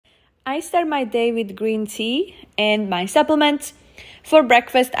I start my day with green tea and my supplements. For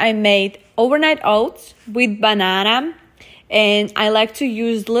breakfast, I made overnight oats with banana, and I like to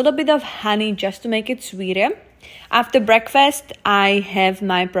use a little bit of honey just to make it sweeter. After breakfast, I have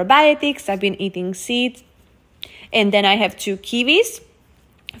my probiotics. I've been eating seeds, and then I have 2 kiwis.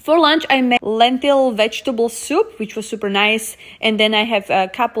 For lunch, I made lentil vegetable soup, which was super nice, and then I have a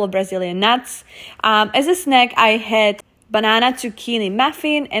couple of Brazilian nuts. As a snack, I had banana zucchini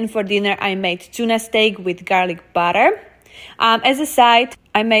muffin, and for dinner, I made tuna steak with garlic butter. As a side,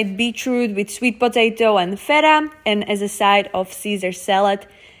 I made beetroot with sweet potato and feta, and as a side of Caesar salad.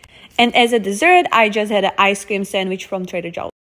 And as a dessert, I just had an ice cream sandwich from Trader Joe's.